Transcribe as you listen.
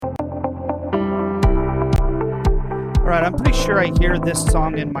Right, I'm pretty sure I hear this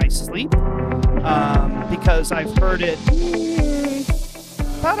song in my sleep because I've heard it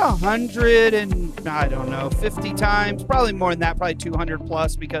about 100 and, I don't know, 50 times, probably more than that, probably 200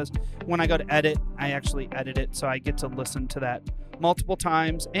 plus, because when I go to edit, I actually edit it, so I get to listen to that multiple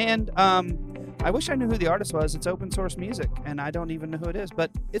times. And I wish I knew who the artist was. It's open source music, and I don't even know who it is,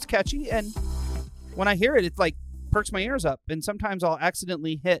 but it's catchy, and when I hear it, it like perks my ears up, and sometimes I'll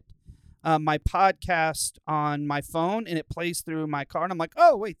accidentally hit my podcast on my phone, and it plays through my car, and I'm like,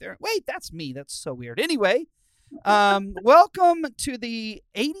 oh, wait, that's me. That's so weird. Anyway, welcome to the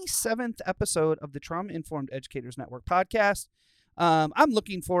 87th episode of the Trauma-Informed Educators Network podcast. I'm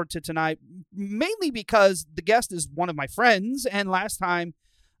looking forward to tonight, mainly because the guest is one of my friends, and last time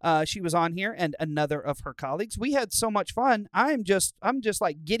she was on here, and another of her colleagues. We had so much fun. I'm just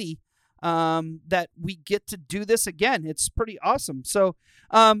like giddy that we get to do this again. It's pretty awesome. So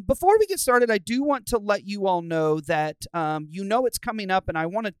before we get started, I do want to let you all know that it's coming up, and I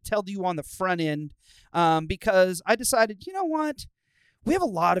want to tell you on the front end because I decided, you know what? We have a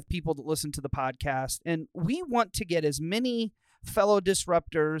lot of people that listen to the podcast, and we want to get as many fellow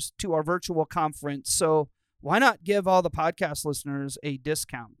disruptors to our virtual conference. So why not give all the podcast listeners a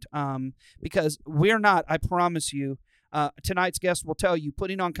discount? Because we're not, I promise you, tonight's guest will tell you,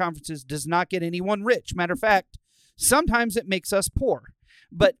 putting on conferences does not get anyone rich. Matter of fact, sometimes it makes us poor.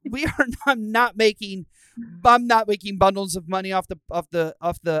 But I'm not making bundles of money off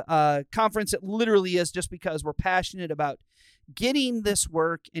the conference. It literally is just because we're passionate about getting this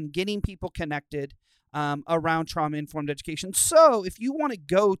work and getting people connected around trauma-informed education. So if you want to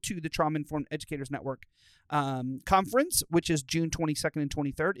go to the Trauma-Informed Educators Network conference, which is June 22nd and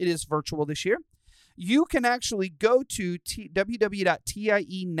 23rd, it is virtual this year. You can actually go to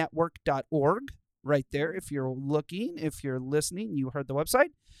www.tienetwork.org right there. If you're listening, you heard the website.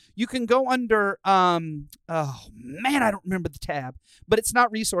 You can go under, I don't remember the tab, but it's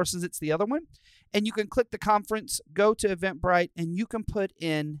not resources, it's the other one. And you can click the conference, go to Eventbrite, and you can put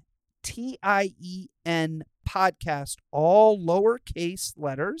in TIEN podcast, all lowercase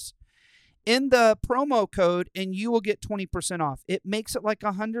letters, in the promo code, and you will get 20% off. It makes it like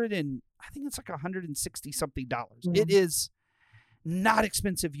 $160 something. Mm-hmm. It is not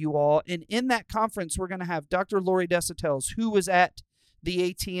expensive, you all. And in that conference, we're going to have Dr. Lori Desautel, who was at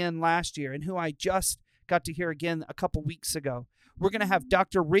the ATN last year and who I just got to hear again a couple weeks ago. We're going to have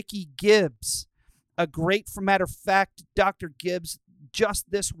Dr. Ricky Gibbs, matter of fact, Dr. Gibbs,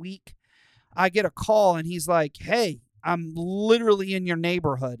 just this week, I get a call and he's like, hey, I'm literally in your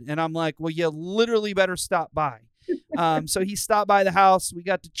neighborhood. And I'm like, well, you literally better stop by. So he stopped by the house. We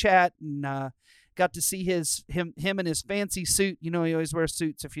got to chat and got to see him in his fancy suit. You know, he always wears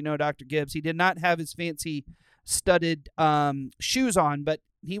suits if you know Dr. Gibbs. He did not have his fancy studded shoes on, but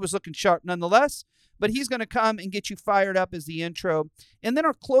he was looking sharp nonetheless. But he's going to come and get you fired up as the intro. And then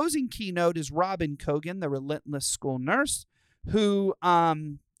our closing keynote is Robin Kogan, the relentless school nurse, who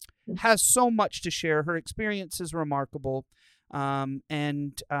has so much to share. Her experience is remarkable.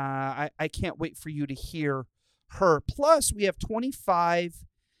 And I can't wait for you to hear her. Plus, we have 25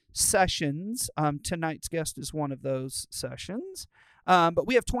 sessions. Tonight's guest is one of those sessions. But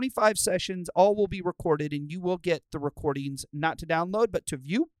we have 25 sessions. All will be recorded, and you will get the recordings not to download, but to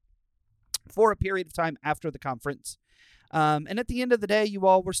view for a period of time after the conference. And at the end of the day,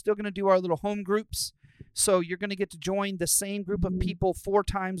 we're still going to do our little home groups. So you're going to get to join the same group of people 4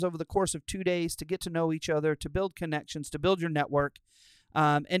 times over the course of 2 days to get to know each other, to build connections, to build your network,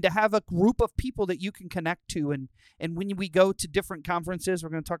 and to have a group of people that you can connect to. And when we go to different conferences, we're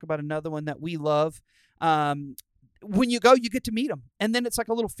going to talk about another one that we love. When you go, you get to meet them. And then it's like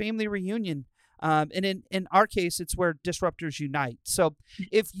a little family reunion. And in our case, it's where disruptors unite. So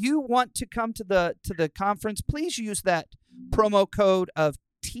if you want to come to the conference, please use that promo code of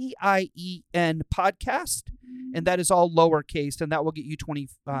TIEN podcast, and that is all lowercase, and that will get you 20%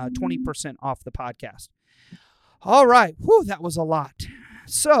 off the podcast. All right. Whew, that was a lot.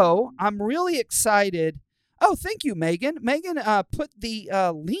 So I'm really excited. Oh, thank you, Megan. Megan put the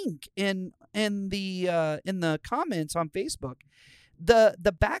link in the comments on Facebook.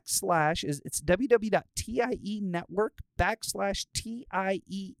 The backslash it's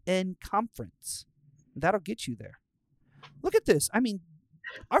www.tienetwork.com/TIEN conference. That'll get you there. Look at this. I mean,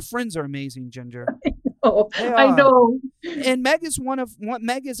 our friends are amazing, Ginger. I know. And Meg is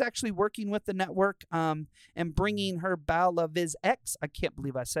actually working with the network and bringing her Balaviz X. I can't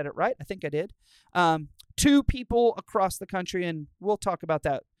believe I said it right. I think I did. 2 people across the country, and we'll talk about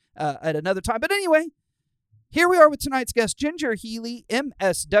that at another time. But anyway, Here we are with tonight's guest, Ginger Healy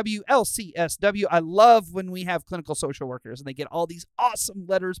MSW, LCSW. I love when we have clinical social workers and they get all these awesome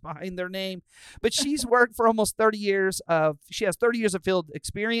letters behind their name. But she's worked for almost 30 years. She has 30 years of field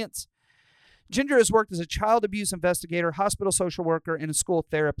experience. Ginger has worked as a child abuse investigator, hospital social worker, and a school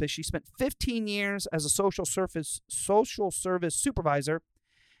therapist. She spent 15 years as a social service supervisor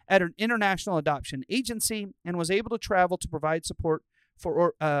at an international adoption agency and was able to travel to provide support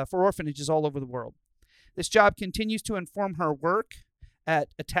for orphanages all over the world. This job continues to inform her work at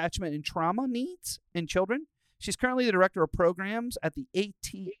attachment and trauma needs in children. She's currently the director of programs at the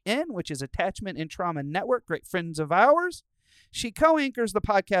ATN, which is Attachment and Trauma Network, great friends of ours. She co-anchors the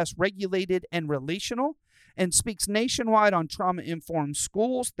podcast Regulated and Relational and speaks nationwide on trauma-informed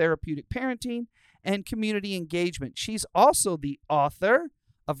schools, therapeutic parenting, and community engagement. She's also the author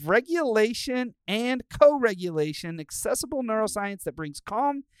of Regulation and Co-Regulation, Accessible Neuroscience that brings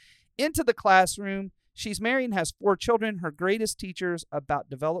calm into the classroom. She's married and has 4 children, her greatest teachers about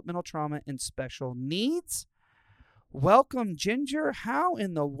developmental trauma and special needs. Welcome, Ginger. How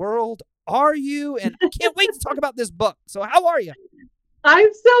in the world are you? And I can't wait to talk about this book. So how are you?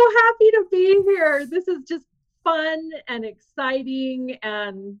 I'm so happy to be here. This is just fun and exciting,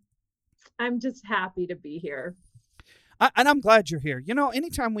 and I'm just happy to be here. And I'm glad you're here. You know,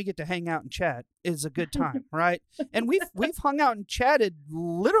 anytime we get to hang out and chat is a good time, right? And we've hung out and chatted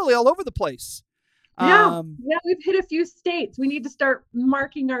literally all over the place. Yeah, we've hit a few states. We need to start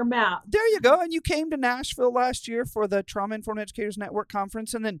marking our map. There you go. And you came to Nashville last year for the Trauma Informed Educators Network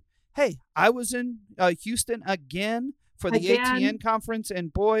conference. And then, hey, I was in Houston again for the ATN conference.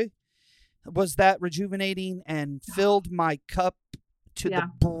 And boy, was that rejuvenating and filled my cup to the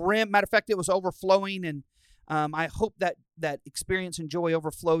brim. Matter of fact, it was overflowing. And I hope that experience and joy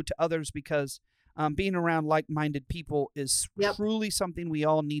overflowed to others because being around like-minded people is truly something we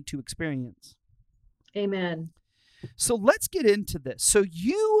all need to experience. Amen. So let's get into this. So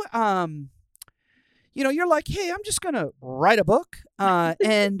you, you're like, hey, I'm just going to write a book.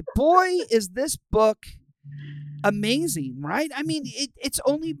 And boy, is this book amazing, right? I mean, it's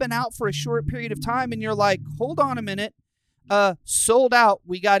only been out for a short period of time and you're like, hold on a minute, sold out.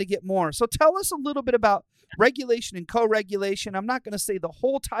 We got to get more. So tell us a little bit about Regulation and Co-Regulation. I'm not going to say the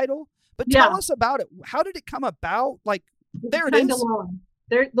whole title, but tell us about it. How did it come about? Like, there it is.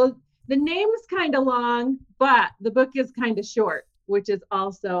 The name is kind of long, but the book is kind of short, which is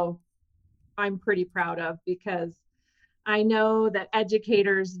also I'm pretty proud of because I know that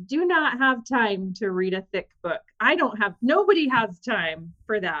educators do not have time to read a thick book. Nobody has time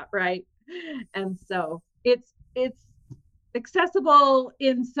for that, right? And so it's accessible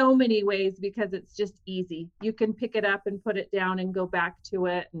in so many ways because it's just easy. You can pick it up and put it down and go back to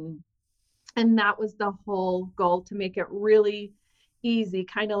it. And that was the whole goal, to make it really easy,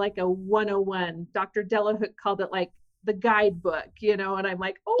 kind of like a 101. Dr. Delahook called it like the guidebook, and I'm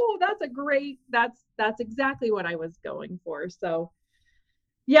like, oh, that's exactly what I was going for. So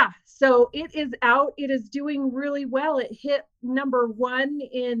so it is out. It is doing really well. It hit number 1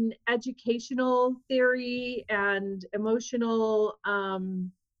 in educational theory and emotional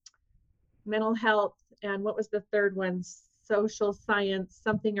mental health. And what was the third one? Social science,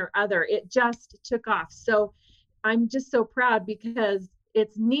 something or other. It just took off. So I'm just so proud because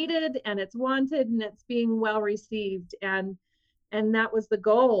it's needed and it's wanted and it's being well received. And that was the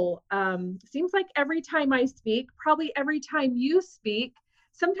goal. Seems like every time I speak, probably every time you speak,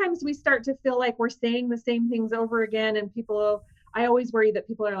 sometimes we start to feel like we're saying the same things over again. And I always worry that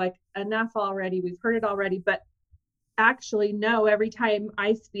people are like, enough already. We've heard it already. But actually, no, every time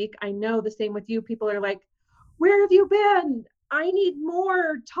I speak, I know the same with you. People are like, where have you been? I need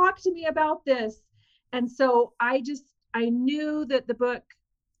more. Talk to me about this. And so I knew that the book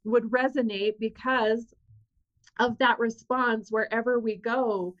would resonate because of that response. Wherever we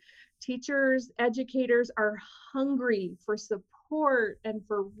go, teachers, educators are hungry for support and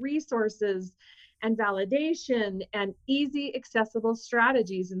for resources and validation and easy, accessible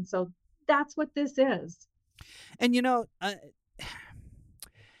strategies. And so that's what this is. And,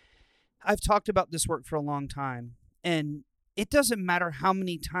 I've talked about this work for a long time, and it doesn't matter how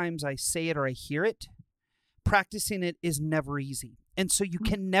many times I say it or I hear it. Practicing it is never easy. And so you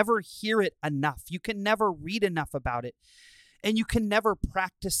can never hear it enough. You can never read enough about it. And you can never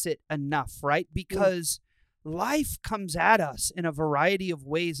practice it enough, right? Because life comes at us in a variety of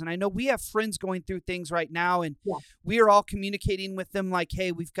ways. And I know we have friends going through things right now, and we are all communicating with them like,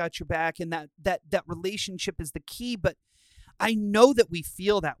 hey, we've got your back. And that relationship is the key. But I know that we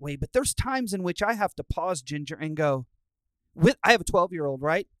feel that way. But there's times in which I have to pause, Ginger, and go, I have a 12-year-old,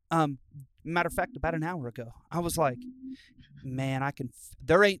 right? Matter of fact, about an hour ago, I was like, man,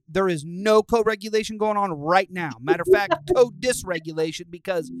 there is no co-regulation going on right now. Matter of fact, co-dysregulation,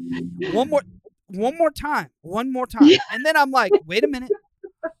 because one more time, Yeah. and then I'm like, wait a minute,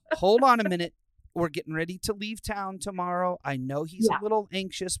 hold on a minute. We're getting ready to leave town tomorrow. I know he's a little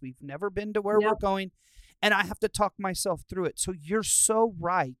anxious. We've never been to where we're going, and I have to talk myself through it. So you're so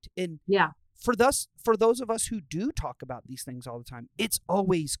right. And for those of us who do talk about these things all the time, it's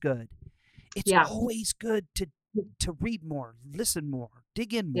always good. It's always good to read more, listen more,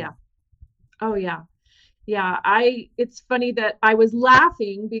 dig in more. Yeah. Oh yeah. Yeah. It's funny that I was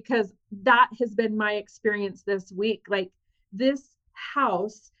laughing because that has been my experience this week. Like, this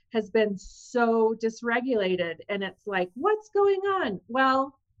house has been so dysregulated, and it's like, what's going on?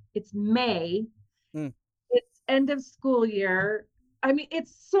 Well, it's May. It's end of school year. I mean,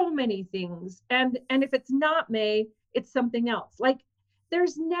 it's so many things. And if it's not May, it's something else. Like,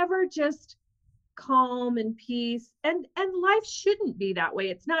 there's never just calm and peace, and life shouldn't be that way.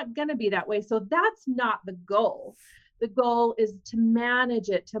 It's not going to be that way. So that's not the goal. The goal is to manage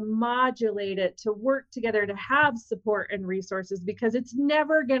it, to modulate it, to work together, to have support and resources, because it's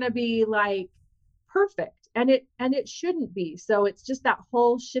never going to be like perfect, and it shouldn't be. So it's just that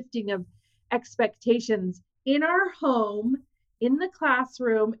whole shifting of expectations in our home, in the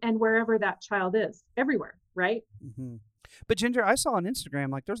classroom, and wherever that child is, everywhere, right? Mm-hmm. But Ginger, I saw on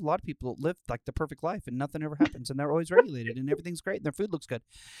Instagram, like, there's a lot of people that live like the perfect life and nothing ever happens, and they're always regulated and everything's great and their food looks good.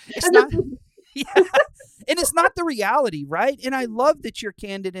 It's not, and it's not the reality, right? And I love that you're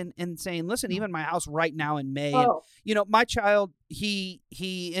candid and saying, listen, even my house right now in May, and my child, he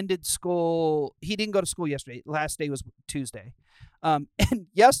ended school. He didn't go to school yesterday. Last day was Tuesday, and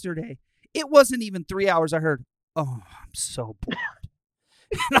yesterday it wasn't even 3 hours. I heard, "Oh, I'm so bored,"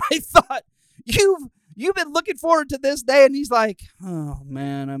 and I thought, You've been looking forward to this day, and he's like, "Oh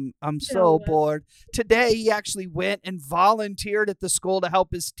man, I'm so bored." Today, he actually went and volunteered at the school to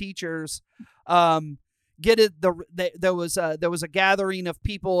help his teachers. Get it? There was a gathering of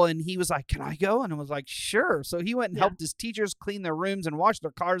people, and he was like, "Can I go?" And I was like, "Sure." So he went and helped his teachers clean their rooms and wash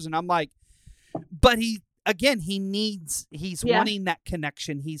their cars. And I'm like, but he's wanting that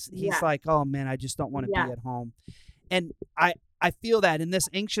connection. He's like, "Oh man, I just don't want to be at home," and I feel that in this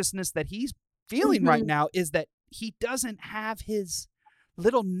anxiousness that he's feeling right now is that he doesn't have his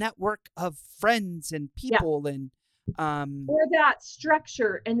little network of friends and people and or that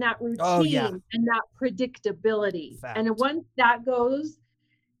structure and that routine and that predictability. Fact. And once that goes,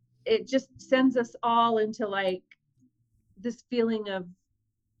 it just sends us all into like this feeling of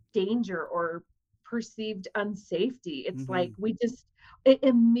danger or perceived unsafety. It's like it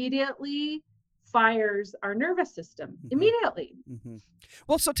immediately fires our nervous system immediately.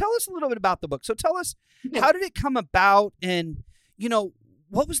 Well, so tell us a little bit about the book. So tell us, how did it come about, and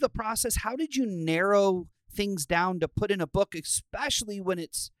what was the process? How did you narrow things down to put in a book, especially when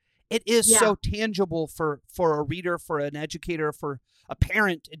it is so tangible for a reader, for an educator, for a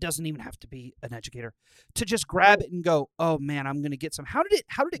parent? It doesn't even have to be an educator to just grab it and go, "Oh man, I'm going to get some." How did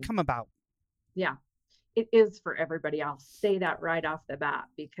it come about? Yeah. It is for everybody. I'll say that right off the bat,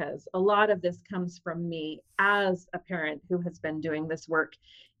 because a lot of this comes from me as a parent who has been doing this work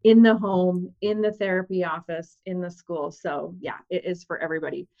in the home, in the therapy office, in the school. So yeah, it is for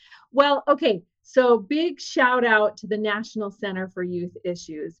everybody. Well, okay. So big shout out to the National Center for Youth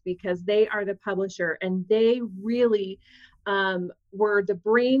Issues, because they are the publisher, and they really were the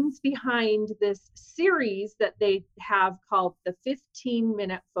brains behind this series that they have called the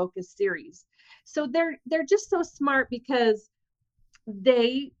 15-minute focus series. So they're just so smart, because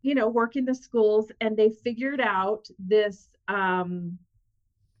they, work in the schools, and they figured out this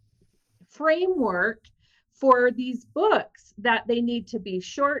framework for these books that they need to be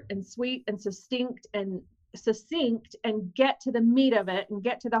short and sweet and succinct and get to the meat of it and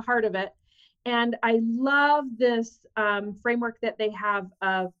get to the heart of it. And I love this framework that they have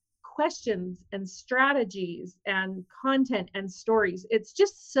of questions and strategies and content and stories. It's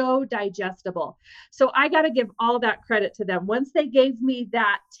just so digestible. So I got to give all that credit to them. Once they gave me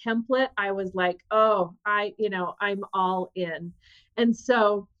that template, I was like, oh, I'm all in. And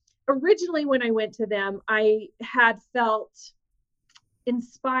so originally when I went to them, I had felt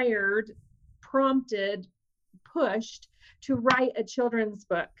inspired, prompted, pushed to write a children's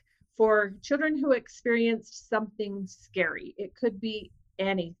book for children who experienced something scary. It could be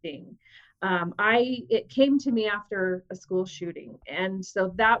anything. It came to me after a school shooting. And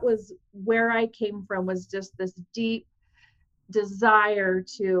so that was where I came from, was just this deep desire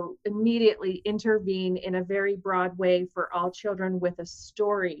to immediately intervene in a very broad way for all children with a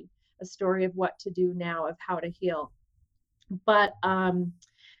story of what to do now, of how to heal. But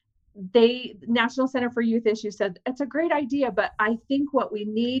National Center for Youth Issues said, it's a great idea, but I think what we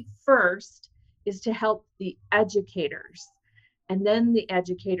need first is to help the educators. And then the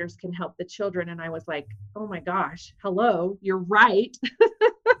educators can help the children. And I was like, oh my gosh, hello, you're right.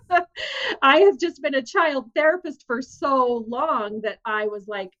 I have just been a child therapist for so long that I was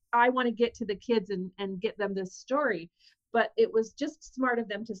like, I want to get to the kids and get them this story. But it was just smart of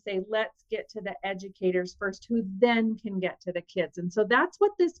them to say, let's get to the educators first, who then can get to the kids. And so that's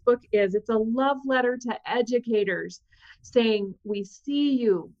what this book is. It's a love letter to educators saying, we see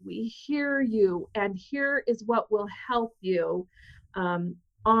you, we hear you, and here is what will help you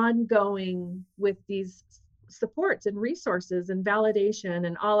ongoing with these supports and resources and validation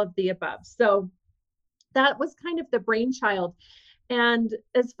and all of the above. So that was kind of the brainchild. And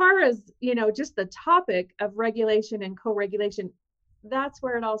as far as, just the topic of regulation and co-regulation, that's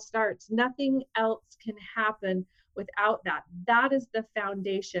where it all starts. Nothing else can happen without that. That is the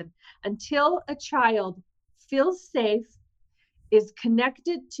foundation. Until a child feels safe, is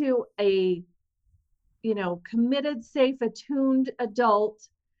connected to a, committed, safe, attuned adult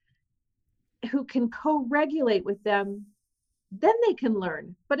who can co-regulate with them, then they can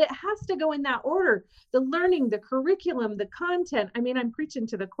learn. But it has to go in that order. The learning, the curriculum, the content. I mean, I'm preaching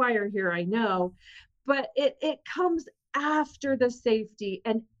to the choir here, I know, but it comes after the safety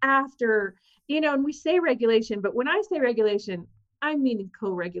and after, and we say regulation, but when I say regulation, I'm meaning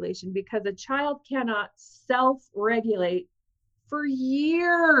co-regulation, because a child cannot self-regulate for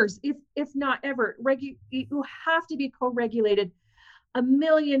years, if not ever. You have to be co-regulated a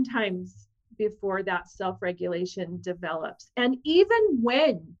million times before that self-regulation develops. And even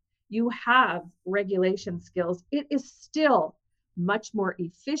when you have regulation skills, it is still much more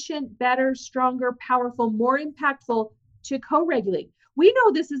efficient, better, stronger, powerful, more impactful to co-regulate. We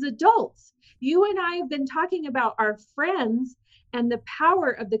know this as adults. You and I have been talking about our friends and the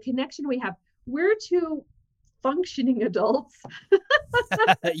power of the connection we have. We're two functioning adults.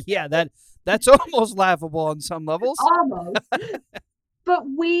 Yeah, that's almost laughable on some levels. Almost. But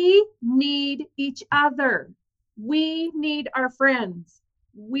we need each other. We need our friends.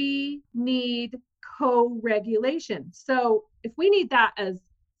 We need co-regulation. So if we need that as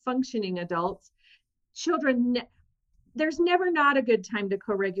functioning adults, children, there's never not a good time to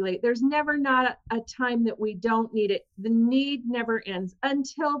co-regulate. There's never not a time that we don't need it. The need never ends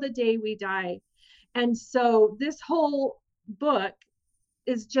until the day we die. And so this whole book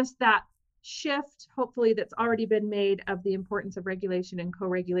is just that shift, hopefully, that's already been made of the importance of regulation and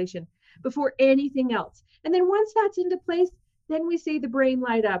co-regulation before anything else. And then once that's into place, then we see the brain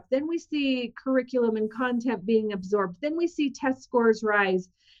light up. Then we see curriculum and content being absorbed. Then we see test scores rise,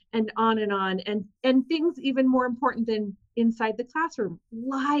 and on and on. And things even more important than inside the classroom,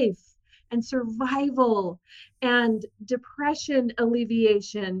 life and survival and depression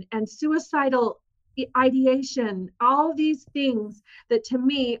alleviation and suicidal ideation, all these things that to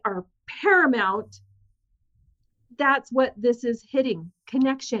me are paramount. That's what this is hitting.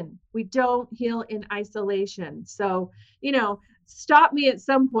 Connection. We don't heal in isolation. So, stop me at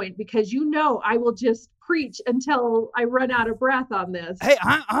some point, because I will just preach until I run out of breath on this. Hey,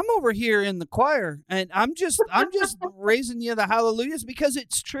 I'm over here in the choir, and I'm just raising you the hallelujahs, because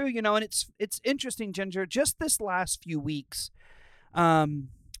it's true, and it's interesting, Ginger. Just this last few weeks,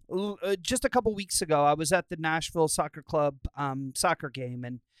 just a couple weeks ago, I was at the Nashville Soccer Club soccer game,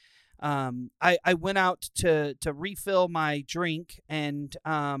 and I went out to refill my drink and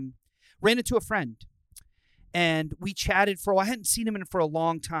ran into a friend. And we chatted for a while. I hadn't seen him for a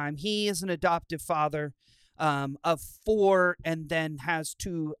long time. He is an adoptive father of 4, and then has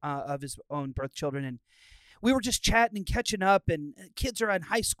 2 of his own birth children. And we were just chatting and catching up, and kids are in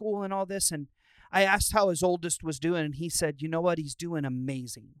high school and all this. And I asked how his oldest was doing, and he said, you know what? He's doing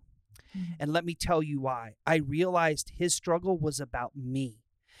amazing. Mm-hmm. And let me tell you why. I realized his struggle was about me.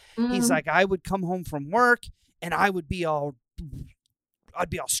 Mm-hmm. He's like, I would come home from work, and I'd be all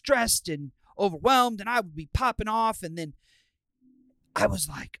stressed and overwhelmed, and I would be popping off. And then I was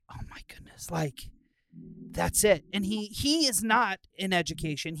like, oh my goodness, like, that's it. And he is not in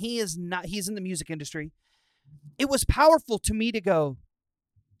education. He's in the music industry. It was powerful to me to go,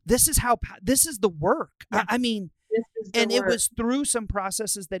 this is the work. Yeah. I mean, and it was through some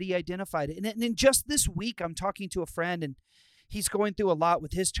processes that he identified it. And then just this week, I'm talking to a friend, and he's going through a lot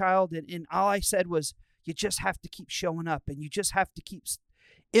with his child. And all I said was, you just have to keep showing up, and you just have to keep,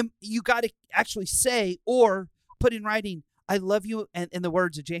 you got to actually say or put in writing, I love you. And in the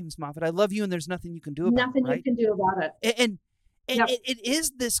words of James Moffat, I love you, and there's nothing you can do about it. Nothing you can do about it. And yep. it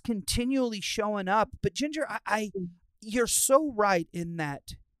is this continually showing up. But Ginger, you're so right in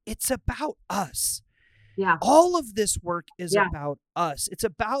that it's about us. Yeah. All of this work is Yeah. about us. It's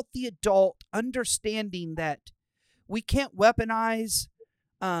about the adult understanding that we can't weaponize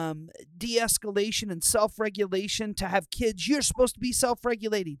de-escalation and self-regulation to have kids. You're supposed to be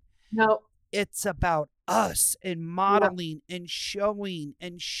self-regulating. No. It's about us and Yeah. modeling and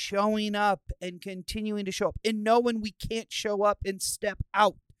showing up and continuing to show up and knowing we can't show up and step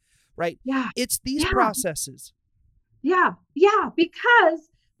out, right? Yeah. It's these Yeah. processes. Yeah. Yeah. Because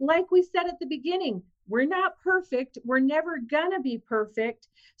like we said at the beginning, we're not perfect. We're never gonna be perfect.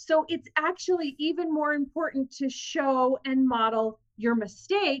 So it's actually even more important to show and model your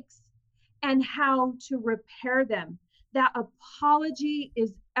mistakes and how to repair them. That apology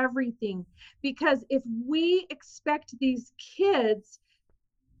is everything. Because if we expect these kids,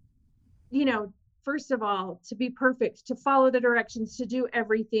 first of all, to be perfect, to follow the directions, to do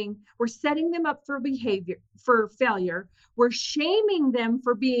everything, we're setting them up for for failure. We're shaming them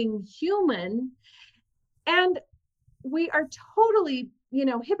for being human. And we are totally,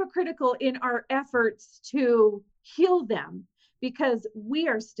 hypocritical in our efforts to heal them because we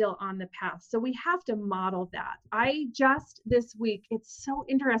are still on the path. So we have to model that. This week, it's so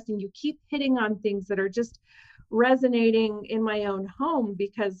interesting. You keep hitting on things that are just resonating in my own home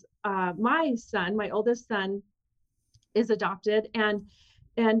because my oldest son is adopted, and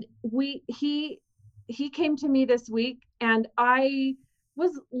he came to me this week, and I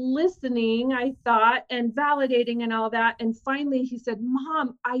was listening, I thought, and validating and all that. And finally he said,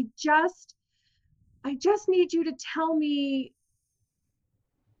 Mom, I just need you to tell me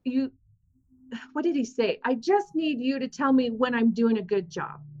what did he say? I just need you to tell me when I'm doing a good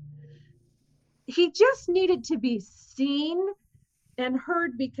job. He just needed to be seen and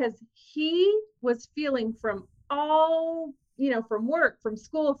heard because he was feeling from from work, from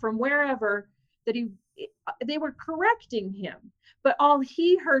school, from wherever, that they were correcting him, but all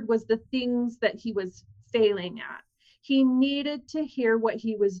he heard was the things that he was failing at. He needed to hear what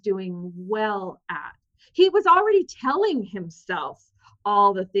he was doing well at. He was already telling himself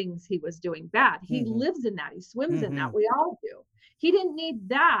all the things he was doing bad. He lives in that. He swims in that. We all do. He didn't need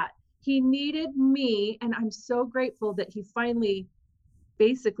that. He needed me. And I'm so grateful that he finally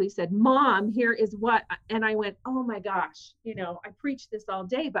basically said, Mom, here is what. And I went, oh my gosh, I preached this all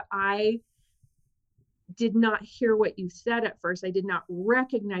day, but I did not hear what you said at first. I did not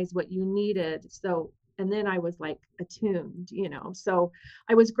recognize what you needed. So, and then I was like attuned, so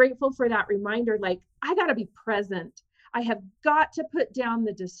I was grateful for that reminder. Like, I got to be present. I have got to put down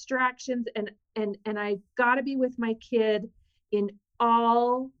the distractions, and I got to be with my kid in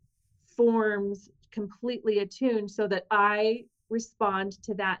all forms, completely attuned, so that I respond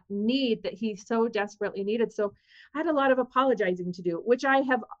to that need that he so desperately needed. So I had a lot of apologizing to do, which I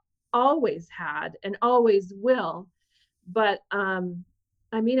have always had and always will. But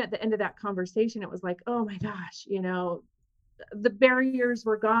at the end of that conversation, it was like, oh my gosh, the barriers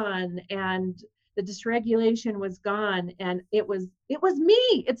were gone and the dysregulation was gone, and it was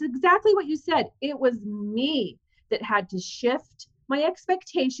me. It's exactly what you said. It was me that had to shift my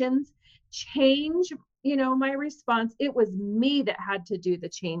expectations, change my response. It was me that had to do the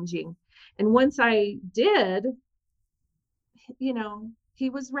changing. And once I did, he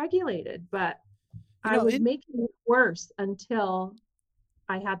was regulated, but I was making it worse until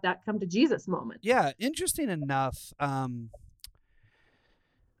I had that come to Jesus moment. Yeah, interesting enough.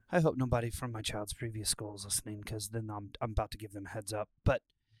 I hope nobody from my child's previous school is listening, because then I'm about to give them a heads up. But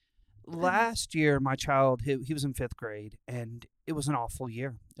last year, my child, he was in 5th grade, and it was an awful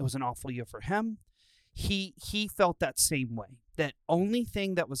year. It was an awful year for him. He felt that same way. That only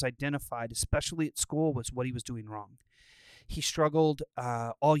thing that was identified, especially at school, was what he was doing wrong. He struggled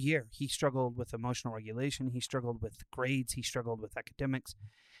all year. He struggled with emotional regulation. He struggled with grades. He struggled with academics.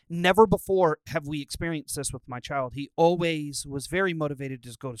 Never before have we experienced this with my child. He always was very motivated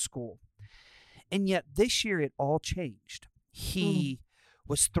to go to school. And yet this year it all changed. He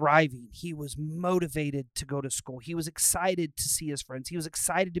was thriving. He was motivated to go to school. He was excited to see his friends. He was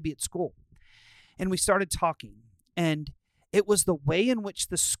excited to be at school. And we started talking. And it was the way in which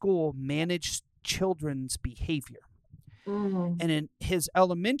the school managed children's behavior. And in his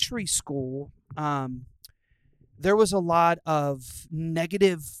elementary school, there was a lot of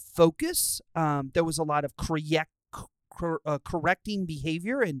negative focus. There was a lot of correcting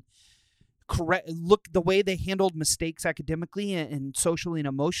behavior and the way they handled mistakes academically and socially and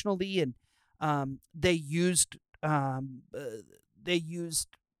emotionally. And they used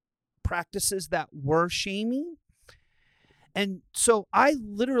practices that were shaming. And so I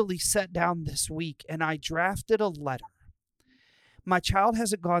literally sat down this week and I drafted a letter. My child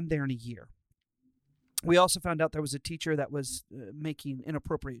hasn't gone there in a year. We also found out there was a teacher that was making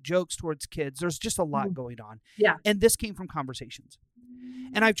inappropriate jokes towards kids. There's just a lot going on. Yeah. And this came from conversations.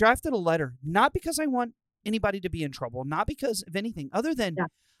 And I've drafted a letter, not because I want anybody to be in trouble, not because of anything other than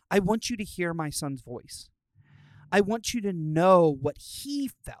I want you to hear my son's voice. I want you to know what he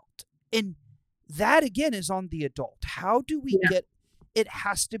felt. And that, again, is on the adult. How do we get it?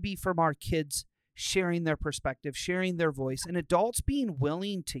 Has to be from our kids sharing their perspective, sharing their voice, and adults being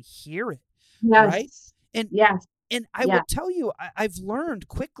willing to hear it. Yes. Right? And and I will tell you, I've learned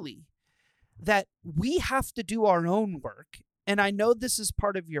quickly that we have to do our own work. And I know this is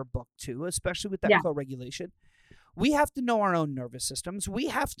part of your book too, especially with that co-regulation. We have to know our own nervous systems. We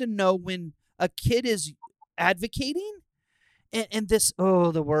have to know when a kid is advocating. And this,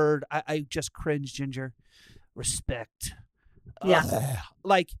 the word, I just cringe, Ginger. Respect. Yeah.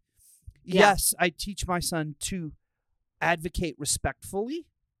 Yes, I teach my son to advocate respectfully.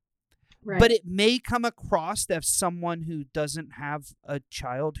 Right. But it may come across as someone who doesn't have a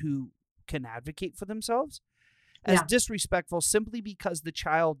child who can advocate for themselves as disrespectful simply because the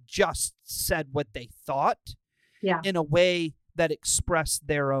child just said what they thought in a way that expressed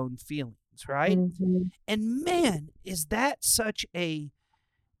their own feelings, right? Mm-hmm. And man, is that such a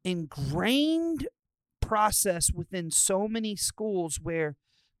ingrained process within so many schools where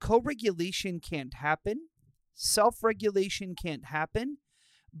co-regulation can't happen, self-regulation can't happen,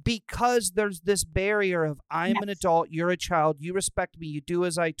 because there's this barrier of I'm an adult, you're a child, you respect me, you do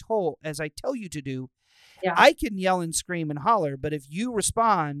as I tell you to do. Yeah. I can yell and scream and holler, but if you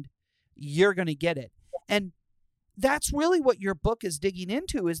respond, you're going to get it. And that's really what your book is digging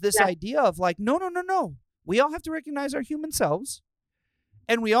into, is this idea of like, no. We all have to recognize our human selves,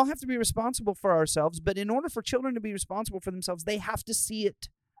 and we all have to be responsible for ourselves. But in order for children to be responsible for themselves, they have to see it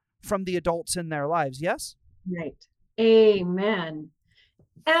from the adults in their lives. Yes? Right. Amen.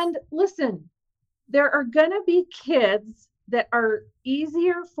 And listen, there are going to be kids that are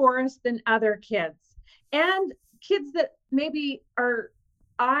easier for us than other kids, and kids that maybe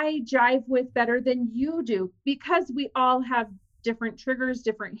I jive with better than you do, because we all have different triggers,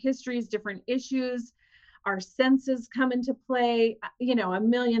 different histories, different issues. Our senses come into play, a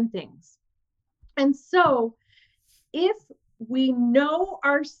million things. And so if we know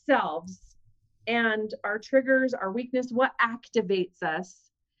ourselves and our triggers, our weakness, what activates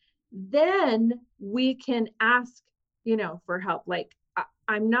us, then we can ask, for help. Like,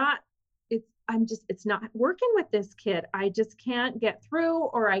 it's not working with this kid. I just can't get through,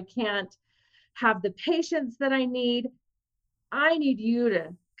 or I can't have the patience that I need. I need you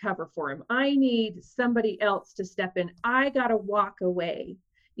to cover for him. I need somebody else to step in. I got to walk away.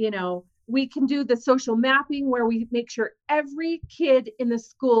 We can do the social mapping where we make sure every kid in the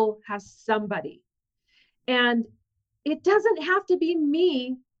school has somebody. And it doesn't have to be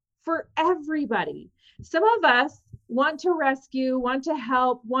me for everybody. Some of us want to rescue, want to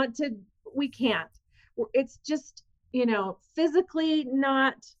help, we can't. It's just, physically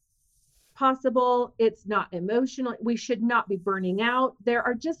not possible. It's not emotional. We should not be burning out. There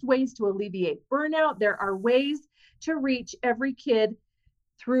are just ways to alleviate burnout. There are ways to reach every kid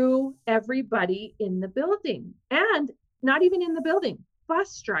through everybody in the building, and not even in the building,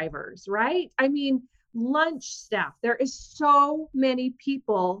 bus drivers, right? I mean, lunch staff. There is so many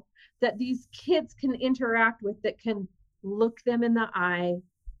people that these kids can interact with, that can look them in the eye,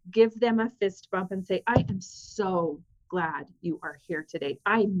 give them a fist bump and say, I am so glad you are here today.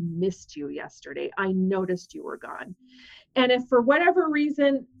 I missed you yesterday. I noticed you were gone. And if for whatever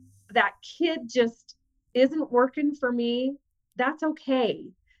reason that kid just isn't working for me, that's okay.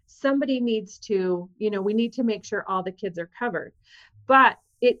 Somebody needs to, we need to make sure all the kids are covered. But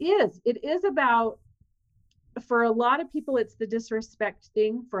it is about, for a lot of people, it's the disrespect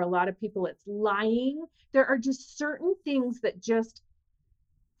thing. For a lot of people, it's lying. There are just certain things that just,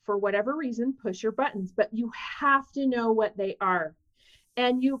 for whatever reason, push your buttons, but you have to know what they are.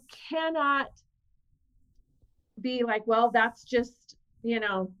 And you cannot be like, well, that's just, you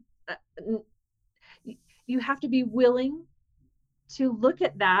have to be willing to look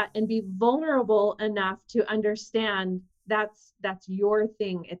at that and be vulnerable enough to understand that's your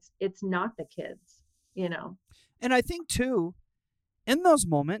thing. It's not the kids, And I think too, in those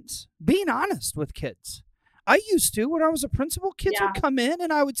moments, being honest with kids. I used to, when I was a principal, kids would come in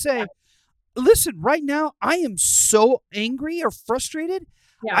and I would say, listen, right now I am so angry or frustrated.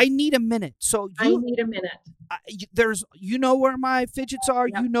 Yeah. I need a minute. So I need a minute. There's, where my fidgets are.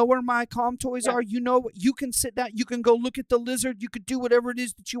 Yep. Where my calm toys are. You can sit down. You can go look at the lizard. You could do whatever it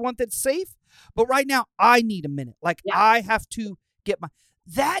is that you want that's safe. But right now I need a minute. Like I have to get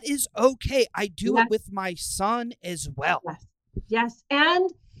that is okay. I do it with my son as well. Yes.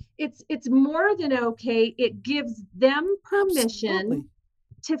 And it's more than okay. It gives them permission Absolutely.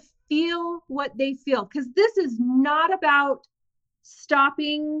 to feel what they feel, because this is not about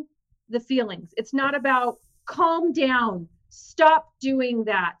stopping the feelings. It's not about calm down, stop doing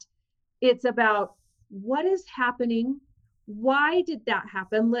that. It's about what is happening, why did that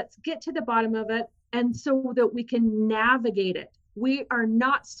happen, let's get to the bottom of it, and so that we can navigate it. We are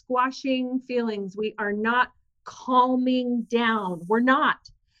not squashing feelings, we are not calming down, we're not.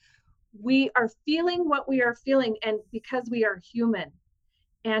 We are feeling what we are feeling, and because we are human,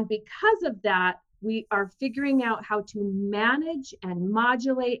 and because of that, we are figuring out how to manage and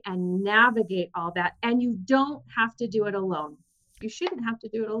modulate and navigate all that. And you don't have to do it alone. You shouldn't have to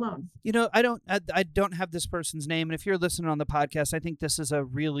do it alone. You know, I don't have this person's name, and if you're listening on the podcast, I think this is a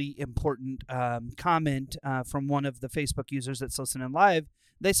really important comment from one of the Facebook users that's listening live.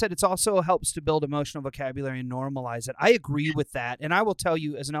 They said it also helps to build emotional vocabulary and normalize it. I agree with that, and I will tell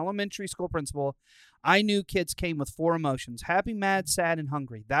you, as an elementary school principal, I knew kids came with 4 emotions: happy, mad, sad, and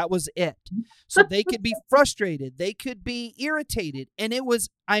hungry. That was it. So they could be frustrated, they could be irritated, and it was,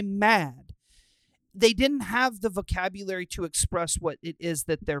 I'm mad. They didn't have the vocabulary to express what it is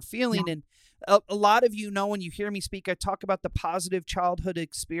that they're feeling. Yeah. And a lot of you know, when you hear me speak, I talk about the positive childhood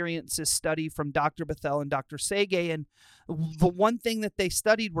experiences study from Dr. Bethel and Dr. Sege. And the one thing that they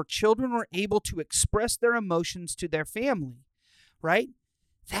studied were children were able to express their emotions to their family, right?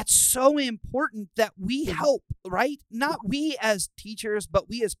 That's so important that we help, right? Not we as teachers, but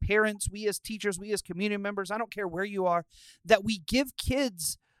we as parents, we as teachers, we as community members, I don't care where you are, that we give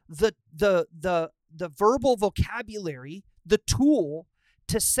kids the verbal vocabulary, the tool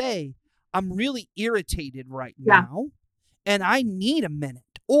to say, I'm really irritated right now and I need a minute.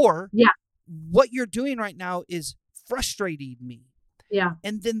 Or what you're doing right now is frustrating me. Yeah.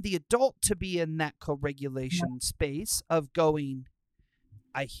 And then the adult to be in that co-regulation space of going,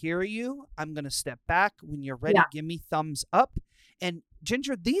 I hear you. I'm going to step back. When you're ready, give me thumbs up. And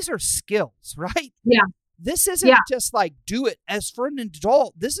Ginger, these are skills, right? Yeah. This isn't just like do it. As for an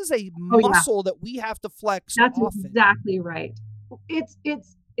adult, this is a muscle that we have to flex. That's often. exactly right.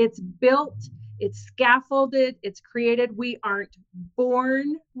 It's built, it's scaffolded, it's created. We aren't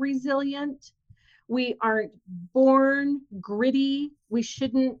born resilient. We aren't born gritty. We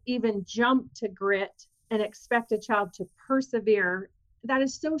shouldn't even jump to grit and expect a child to persevere. That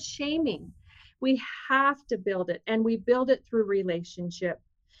is so shaming. We have to build it, and we build it through relationship,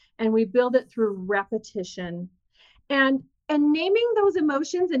 and we build it through repetition, and naming those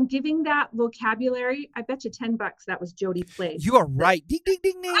emotions and giving that vocabulary. I bet you $10 that was Jody Plays. You are right. Ding, ding,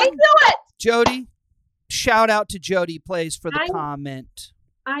 ding, ding. I knew it. Jody, shout out to Jody Plays for the comment.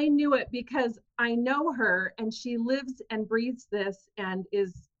 I knew it because I know her, and she lives and breathes this, and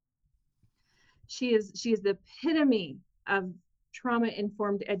she is the epitome of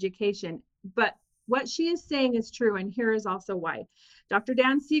trauma-informed education. But what she is saying is true, and here is also why. Dr.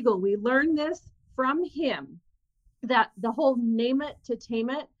 Dan Siegel, we learned this from him, that the whole name it to tame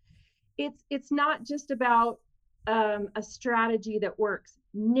it, it's not just about a strategy that works.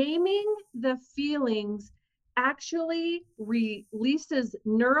 Naming the feelings actually releases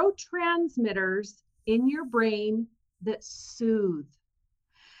neurotransmitters in your brain that soothe.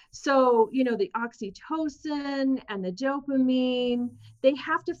 So, the oxytocin and the dopamine, they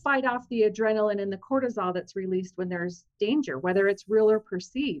have to fight off the adrenaline and the cortisol that's released when there's danger, whether it's real or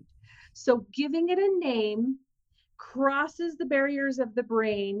perceived. So giving it a name crosses the barriers of the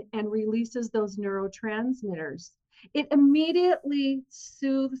brain and releases those neurotransmitters. It immediately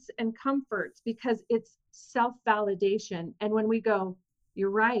soothes and comforts because it's self-validation. And when we go,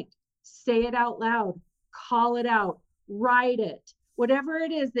 you're right, say it out loud, call it out, write it, whatever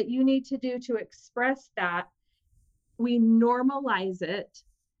it is that you need to do to express that, we normalize it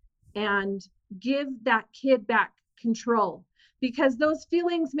and give that kid back control, because those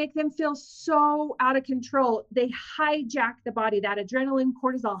feelings make them feel so out of control. They hijack the body. That adrenaline,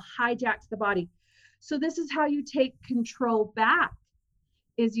 cortisol hijacks the body. So this is how you take control back,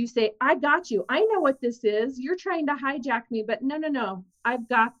 is you say, I got you. I know what this is. You're trying to hijack me, but no, I've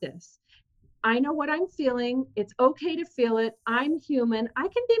got this. I know what I'm feeling. It's okay to feel it. I'm human. I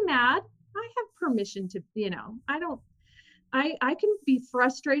can be mad. I have permission to, I can be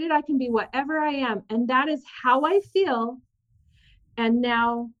frustrated. I can be whatever I am. And that is how I feel. And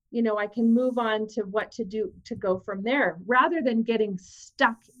now, I can move on to what to do to go from there, rather than getting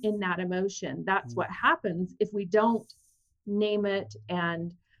stuck in that emotion. That's what happens if we don't name it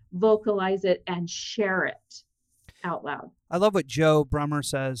and vocalize it and share it out loud. I love what Joe Brummer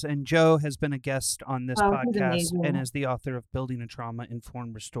says, and Joe has been a guest on this podcast and is the author of Building a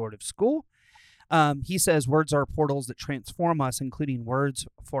Trauma-Informed Restorative School. He says words are portals that transform us, including words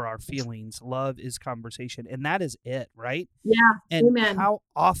for our feelings. Love is conversation. And that is it, right? Yeah. And Amen. how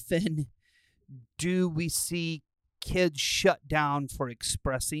often do we see kids shut down for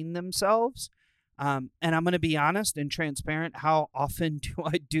expressing themselves? And I'm going to be honest and transparent. How often do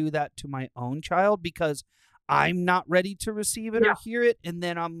I do that to my own child because I'm not ready to receive it or hear it? And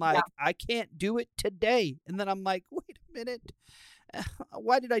then I'm like, I can't do it today. And then I'm like, wait a minute.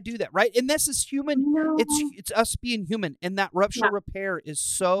 Why did I do that? Right. And this is human. No. It's us being human. And that rupture repair is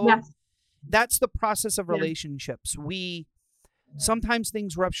so, that's the process of relationships. Sometimes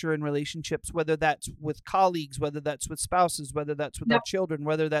things rupture in relationships, whether that's with colleagues, whether that's with spouses, whether that's with our children,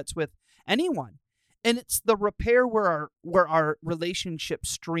 whether that's with anyone. And it's the repair where our relationships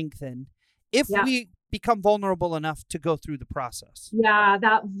strengthen if we become vulnerable enough to go through the process. Yeah,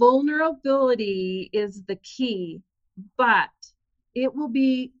 that vulnerability is the key, but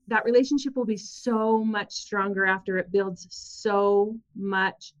that relationship will be so much stronger after it builds so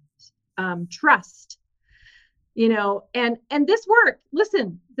much trust. And this work,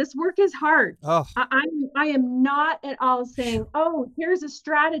 listen, this work is hard. I am not at all saying, oh, here's a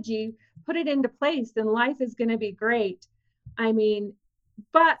strategy, put it into place and life is going to be great. I mean,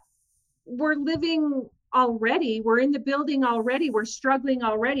 but we're living already. We're in the building already. We're struggling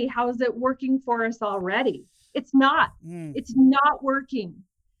already. How is it working for us already? It's not. It's not working.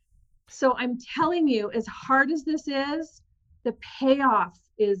 So I'm telling you, as hard as this is, the payoff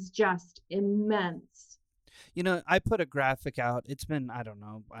is just immense. I put a graphic out. It's been, I don't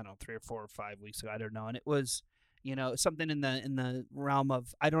know, 3 or 4 or 5 weeks ago. I don't know. And it was, something in the realm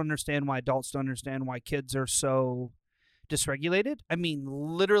of, I don't understand why adults don't understand why kids are so dysregulated. I mean,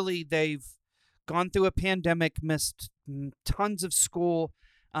 literally, they've gone through a pandemic, missed tons of school.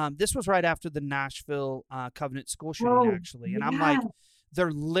 This was right after the Nashville Covenant school shooting, actually. And I'm like,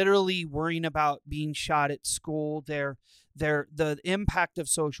 they're literally worrying about being shot at school. They're the impact of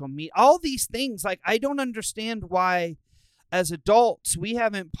social media, all these things. Like, I don't understand why, as adults, we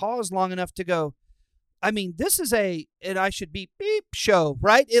haven't paused long enough to go, I mean, this is and I should be beep show,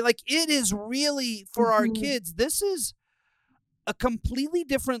 right? It is really for our kids. This is a completely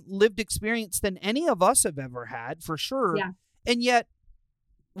different lived experience than any of us have ever had, for sure. Yeah. And yet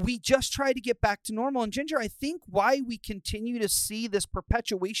we just try to get back to normal. And Ginger, I think why we continue to see this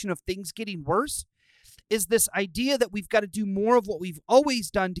perpetuation of things getting worse is this idea that we've got to do more of what we've always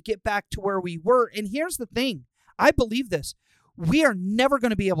done to get back to where we were. And here's the thing. I believe this. We are never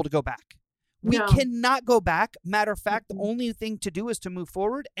going to be able to go back. We cannot go back. Matter of fact, the only thing to do is to move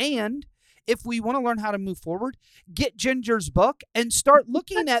forward. And if we want to learn how to move forward, get Ginger's book and start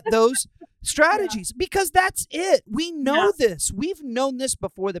looking at those strategies because that's it. We know this. We've known this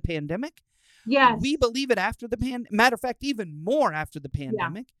before the pandemic. Yes. We believe it after the pandemic. Matter of fact, even more after the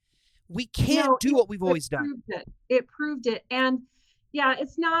pandemic. We can't do what we've always done. It proved it. And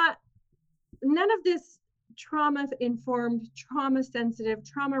it's not, none of this trauma-informed, trauma-sensitive,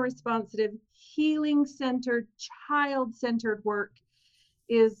 trauma-responsive, healing-centered, child-centered work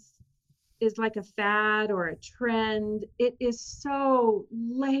is like a fad or a trend. It is so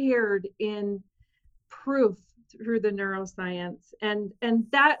layered in proof through the neuroscience. And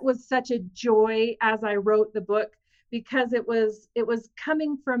that was such a joy as I wrote the book, because it was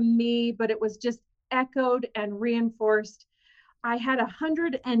coming from me, but it was just echoed and reinforced. I had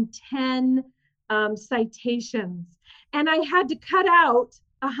 110 citations, and I had to cut out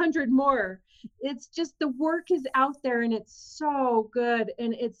 100 more. It's just, the work is out there and it's so good.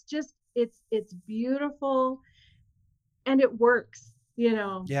 And it's just, it's beautiful and it works,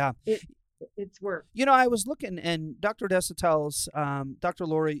 Yeah. It's work. I was looking, and Dr. Desautel's, Dr.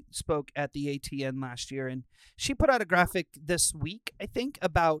 Lori spoke at the ATN last year, and she put out a graphic this week, I think,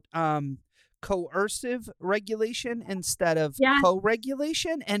 about coercive regulation instead of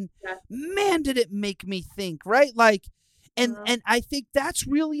co-regulation. And man, did it make me think, right? And I think that's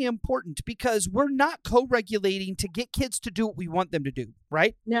really important, because we're not co-regulating to get kids to do what we want them to do,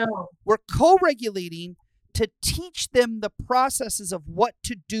 right? No. We're co-regulating to teach them the processes of what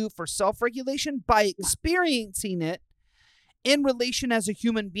to do for self-regulation by experiencing it in relation as a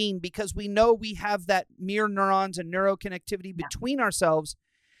human being, because we know we have that mirror neurons and neuroconnectivity between ourselves,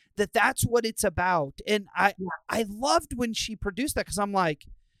 that's what it's about. And I loved when she produced that, because I'm like,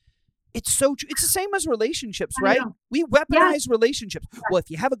 it's so true. It's the same as relationships, right? We weaponize relationships. Well, if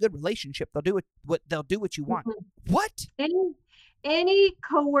you have a good relationship, they'll do what you want. What? Any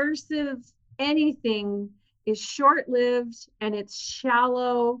coercive anything is short-lived and it's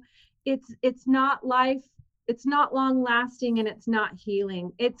shallow. It's not life. It's not long-lasting, and it's not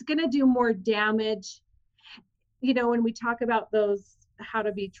healing. It's going to do more damage. When we talk about those how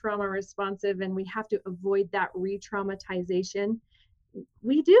to be trauma responsive and we have to avoid that re-traumatization.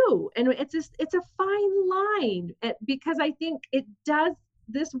 We do. And it's a fine line because I think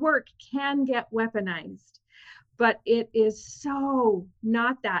this work can get weaponized, but it is so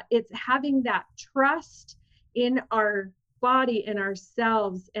not that. It's having that trust in our body and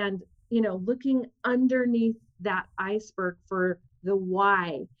ourselves and, looking underneath that iceberg for the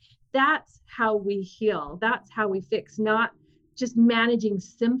why. That's how we heal. That's how we fix, not just managing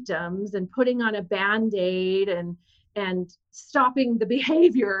symptoms and putting on a Band-Aid and stopping the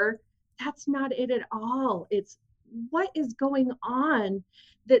behavior. That's not it at all. It's what is going on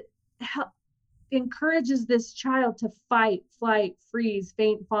that encourages this child to fight, flight, freeze,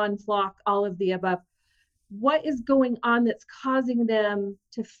 faint, fawn, flock, all of the above. What is going on that's causing them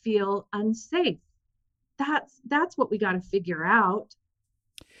to feel unsafe? That's what we got to figure out.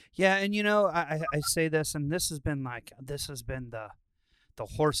 Yeah, and I say this, and this has been the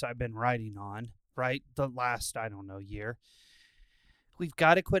horse I've been riding on, right? The last, I don't know, year. We've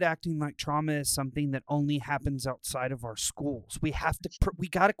got to quit acting like trauma is something that only happens outside of our schools. We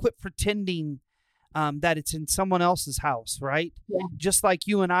got to quit pretending that it's in someone else's house, right? Yeah. Just like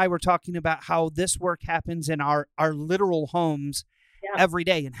you and I were talking about how this work happens in our literal homes every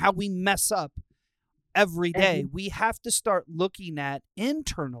day and how we mess up every day. We have to start looking at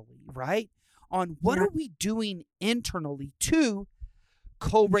internally, right? On what are we doing internally to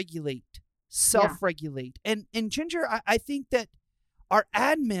co-regulate, self-regulate. And Ginger, I think that our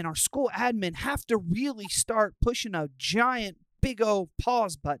school admin have to really start pushing a giant big old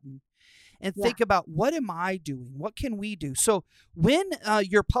pause button and think about, what am I doing? What can we do? So when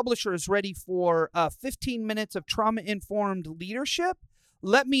your publisher is ready for 15 minutes of trauma-informed leadership,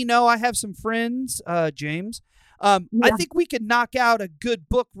 let me know. I have some friends, James. I think we could knock out a good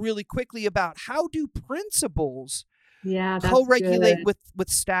book really quickly about how do principals co-regulate with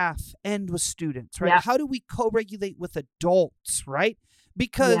staff and with students, right? How do we co-regulate with adults, right?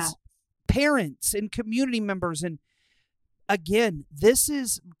 Because parents and community members, and again, this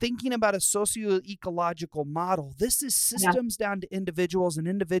is thinking about a socio-ecological model. This is systems down to individuals and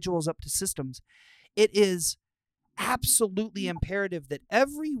individuals up to systems. It is absolutely imperative that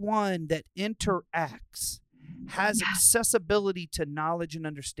everyone that interacts has accessibility to knowledge and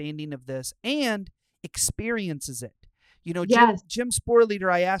understanding of this and experiences it. Jim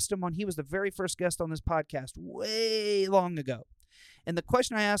Sporleader, I asked him he was the very first guest on this podcast way long ago. And the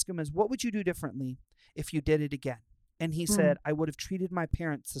question I asked him is, what would you do differently if you did it again? And he said, I would have treated my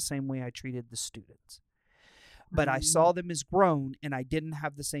parents the same way I treated the students. But I saw them as grown and I didn't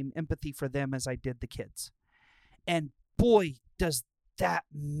have the same empathy for them as I did the kids. And boy, does that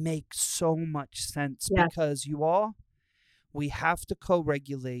make so much sense because we have to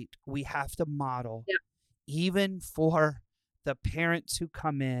co-regulate. We have to model even for the parents who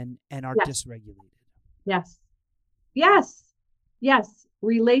come in and are dysregulated. Yes. Yes. Yes.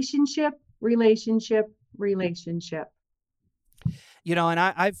 Relationship. And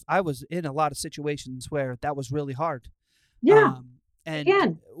I was in a lot of situations where that was really hard. Yeah.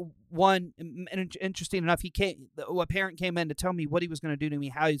 And interesting enough, a parent came in to tell me what he was going to do to me,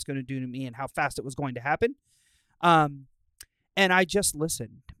 how he was going to do to me, and how fast it was going to happen. And I just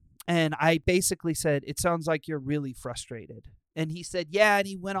listened. And I basically said, it sounds like you're really frustrated. And he said, yeah. And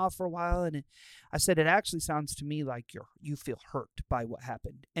he went off for a while. And I said, it actually sounds to me like you feel hurt by what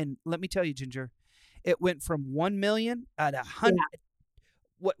happened. And let me tell you, Ginger, it went from 1 million at 100.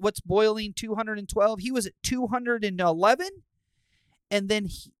 What's boiling 212? He was at 211. And then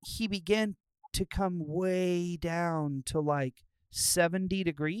he began to come way down to like 70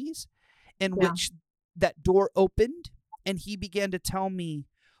 degrees, in which that door opened and he began to tell me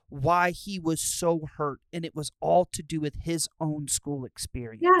why he was so hurt. And it was all to do with his own school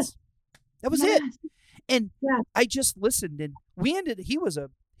experience. Yes. That was it. And I just listened, and he was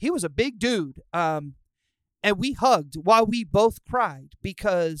a big dude. And we hugged while we both cried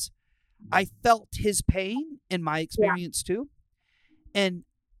because I felt his pain in my experience too. And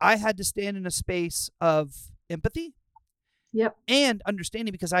I had to stand in a space of empathy and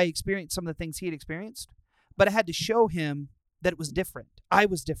understanding because I experienced some of the things he had experienced, but I had to show him that it was different. I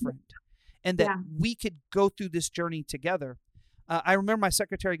was different and that we could go through this journey together. I remember my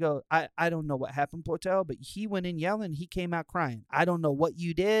secretary go, I don't know what happened, Portel, but he went in yelling. He came out crying. I don't know what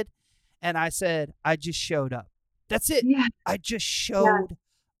you did. And I said, I just showed up. That's it. Yeah. I just showed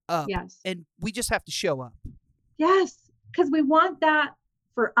up. Yes. And we just have to show up. Yes. Because we want that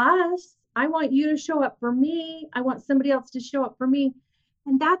for us. I want you to show up for me. I want somebody else to show up for me.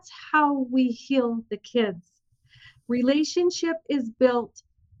 And that's how we heal the kids. Relationship is built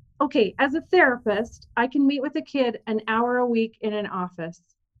okay, as a therapist, I can meet with a kid an hour a week in an office,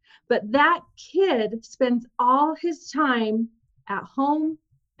 but that kid spends all his time at home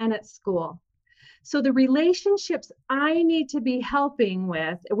and at school. So the relationships I need to be helping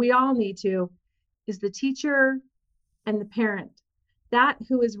with, we all need to, is the teacher and the parent. That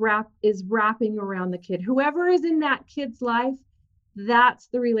who is wrapping around the kid. Whoever is in that kid's life, that's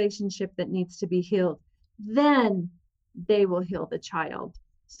the relationship that needs to be healed. Then they will heal the child.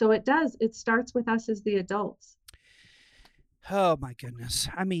 So it does. It starts with us as the adults. Oh my goodness.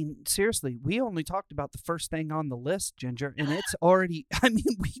 I mean, seriously, we only talked about the first thing on the list, Ginger, and it's already, I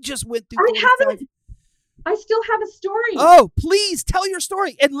mean, we just went through 45. I still have a story. Oh, please tell your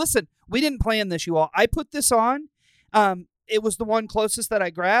story. And listen, we didn't plan this, you all. I put this on. It was the one closest that I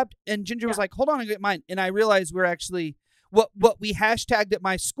grabbed, and Ginger was like, hold on, I get mine. And I realized we're actually, what we hashtagged at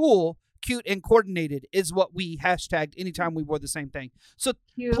my school, cute and coordinated, is what we hashtagged anytime we wore the same thing. So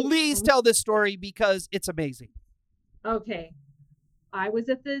please tell this story because it's amazing. Okay. I was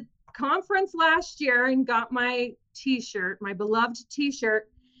at the conference last year and got my t-shirt, my beloved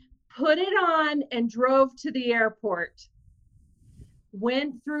t-shirt, put it on and drove to the airport.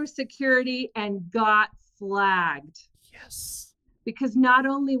 Went through security and got flagged. Yes. Because not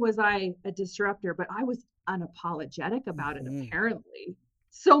only was I a disruptor, but I was unapologetic about it, apparently.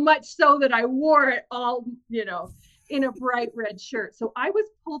 So much so that I wore it all, in a bright red shirt. So I was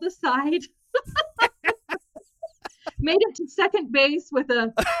pulled aside. Made it to second base with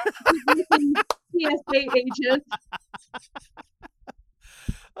a TSA agent.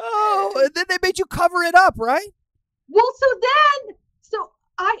 Oh, and then they made you cover it up, right? Well,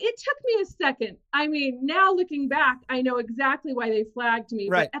 it took me a second. I mean, now looking back, I know exactly why they flagged me.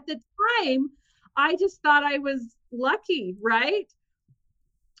 Right. But at the time, I just thought I was lucky, right?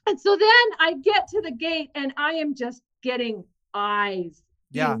 And so then I get to the gate and I am just getting eyes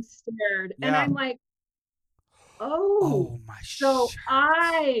being stared. Yeah. And I'm like, oh my so shirt.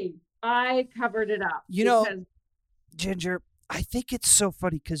 I covered it up. Ginger, I think it's so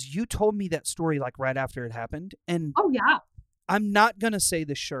funny because you told me that story like right after it happened. And oh yeah. I'm not going to say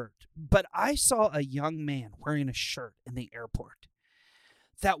the shirt, but I saw a young man wearing a shirt in the airport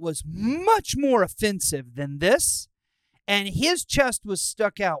that was much more offensive than this. And his chest was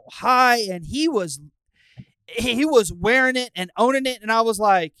stuck out high and he was wearing it and owning it. And I was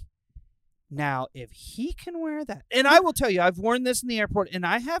like, now, if he can wear that, and I will tell you, I've worn this in the airport and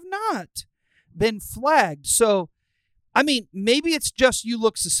I have not been flagged. So, I mean, maybe it's just you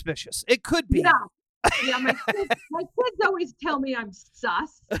look suspicious. It could be. Yeah, my kids always tell me I'm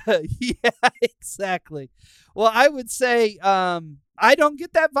sus. Yeah, exactly. Well, I would say I don't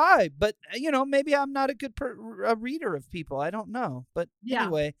get that vibe, but maybe I'm not a good reader of people. I don't know, but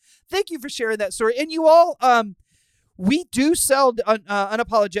anyway, thank you for sharing that story. And you all, we do sell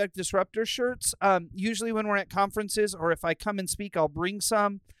unapologetic disruptor shirts. Usually when we're at conferences or if I come and speak, I'll bring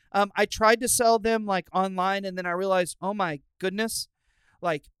some. I tried to sell them like online, and then I realized, oh my goodness.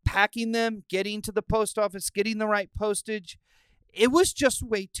 Like packing them, getting to the post office, getting the right postage. It was just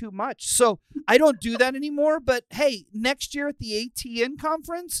way too much. So I don't do that anymore. But hey, next year at the ATN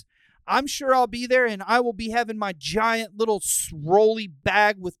conference, I'm sure I'll be there and I will be having my giant little rolly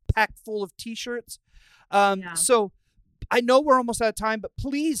bag with packed full of t-shirts. So I know we're almost out of time, but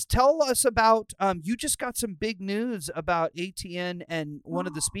please tell us about, you just got some big news about ATN and one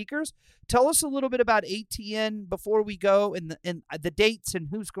of the speakers. Tell us a little bit about ATN before we go and the dates and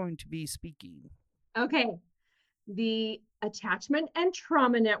who's going to be speaking. Okay. The Attachment and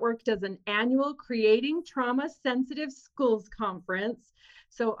Trauma Network does an annual Creating Trauma-Sensitive Schools Conference.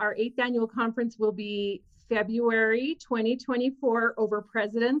 So our 8th annual conference will be February 2024 over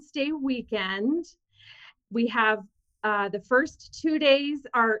President's Day weekend. We have the first 2 days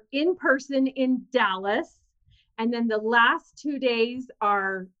are in person in Dallas, and then the last 2 days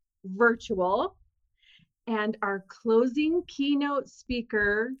are virtual. And our closing keynote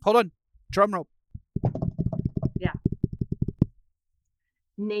speaker. Hold on, drum roll. Yeah.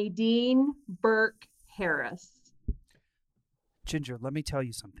 Nadine Burke Harris. Ginger, let me tell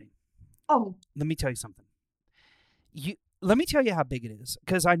you something. Oh. Let me tell you something. Let me tell you how big it is,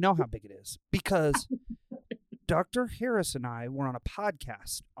 because I know how big it is. Because Dr. Harris and I were on a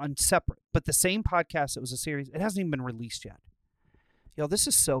podcast on separate, but the same podcast. It was a series. It hasn't even been released yet. Yo, this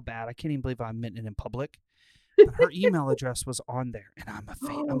is so bad. I can't even believe I admit it in public. But her email address was on there, and I'm a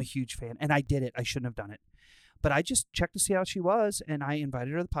fan. I'm a huge fan, and I did it. I shouldn't have done it, but I just checked to see how she was, and I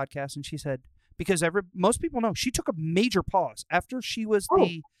invited her to the podcast, and she said, because most people know she took a major pause after she was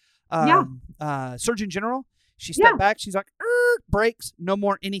the Surgeon General. She stepped back. She's like, breaks, no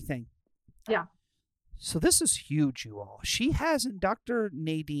more anything. Yeah. So this is huge, you all. Dr.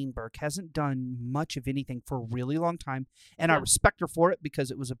 Nadine Burke hasn't done much of anything for a really long time. And I respect her for it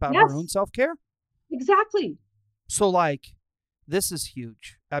because it was about her own self-care. Exactly. So like, this is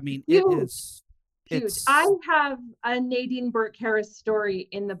huge. I mean, huge. It is huge. I have a Nadine Burke Harris story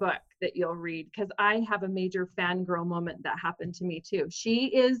in the book that you'll read because I have a major fangirl moment that happened to me too. She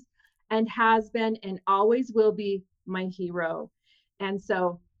is and has been and always will be my hero. And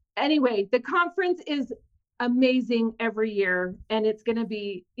so anyway, the conference is amazing every year, and it's going to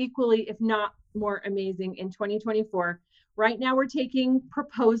be equally, if not more amazing in 2024. Right now we're taking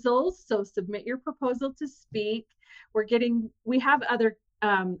proposals. So submit your proposal to speak. We have other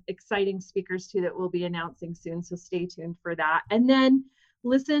exciting speakers too that we'll be announcing soon. So stay tuned for that. And then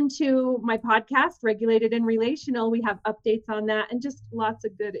listen to my podcast, Regulated and Relational. We have updates on that and just lots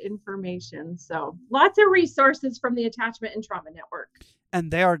of good information. So lots of resources from the Attachment and Trauma Network.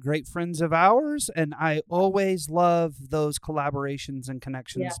 And they are great friends of ours. And I always love those collaborations and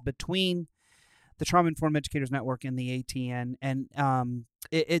connections between the Trauma Informed Educators Network and the ATN. And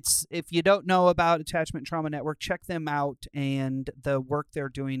it's if you don't know about Attachment and Trauma Network, check them out. And the work they're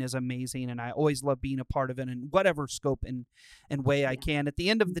doing is amazing. And I always love being a part of it in whatever scope and way I can. At the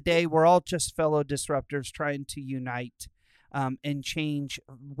end of the day, we're all just fellow disruptors trying to unite and change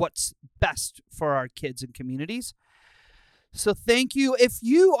what's best for our kids and communities. So thank you. If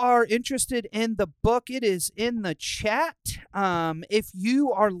you are interested in the book, it is in the chat. If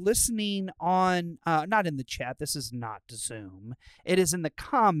you are listening on, not in the chat, this is not Zoom. It is in the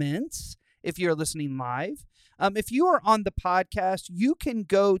comments if you're listening live. If you are on the podcast, you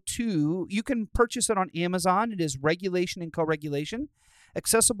can purchase it on Amazon. It is Regulation and Co-Regulation,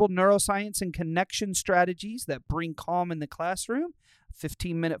 Accessible Neuroscience and Connection Strategies that Bring Calm in the Classroom,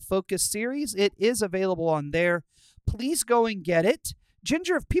 15-minute focus series. It is available on there. Please go and get it.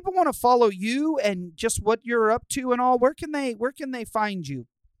 Ginger, if people want to follow you and just what you're up to and all, where can they find you?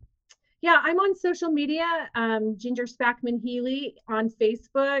 Yeah, I'm on social media, Ginger Spackman Healy on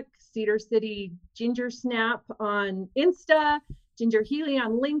Facebook, Cedar City Ginger Snap on Insta, Ginger Healy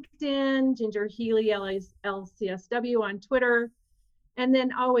on LinkedIn, Ginger Healy LCSW on Twitter, and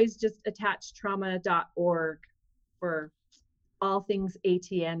then always just attachtrauma.org for all things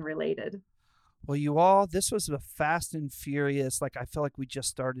ATN related. Well, you all, this was a fast and furious, I feel like we just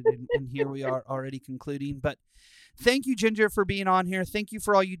started and here we are already concluding. But thank you, Ginger, for being on here. Thank you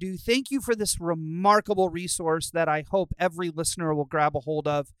for all you do. Thank you for this remarkable resource that I hope every listener will grab a hold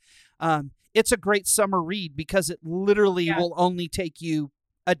of. It's a great summer read because it literally will only take you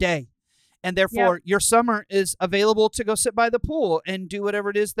a day. And therefore, your summer is available to go sit by the pool and do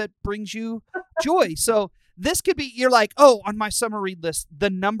whatever it is that brings you joy. So this could be, you're like, oh, on my summer read list, the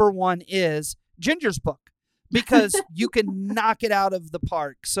number one is Ginger's book because you can knock it out of the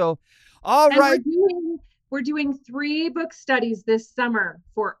park. So, all right. We're doing 3 book studies this summer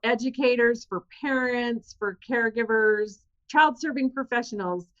for educators, for parents, for caregivers, child serving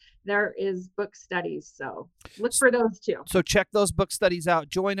professionals. There is book studies. So look for those too. So check those book studies out.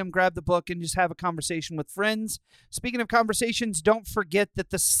 Join them, grab the book, and just have a conversation with friends. Speaking of conversations, don't forget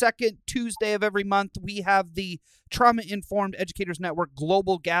that the second Tuesday of every month, we have the Trauma Informed Educators Network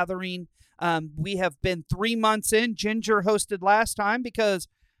Global Gathering. We have been 3 months in. Ginger hosted last time because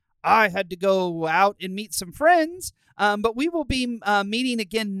I had to go out and meet some friends. But we will be meeting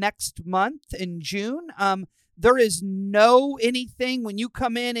again next month in June. There is no anything when you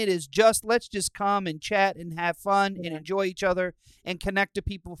come in. It is just, let's just come and chat and have fun and enjoy each other and connect to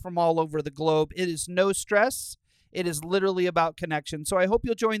people from all over the globe. It is no stress. It is literally about connection. So I hope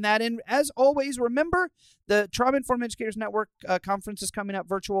you'll join that. And as always, remember the Trauma Informed Educators Network conference is coming up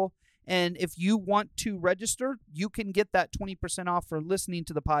virtual. And if you want to register, you can get that 20% off for listening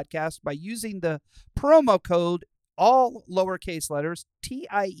to the podcast by using the promo code, all lowercase letters,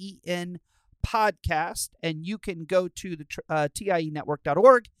 TIEN podcast. And you can go to the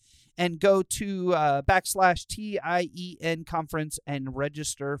tienetwork.org and go to /TIEN conference and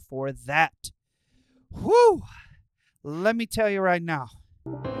register for that. Whew. Let me tell you right now.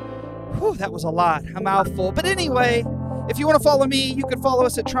 Whew, that was a lot. A mouthful. But anyway, if you want to follow me, you can follow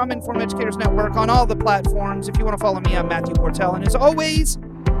us at Trauma Informed Educators Network on all the platforms. If you want to follow me, I'm Matthew Portell. And as always,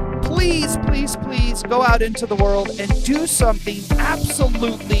 please, please, please go out into the world and do something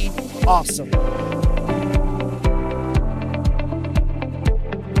absolutely awesome.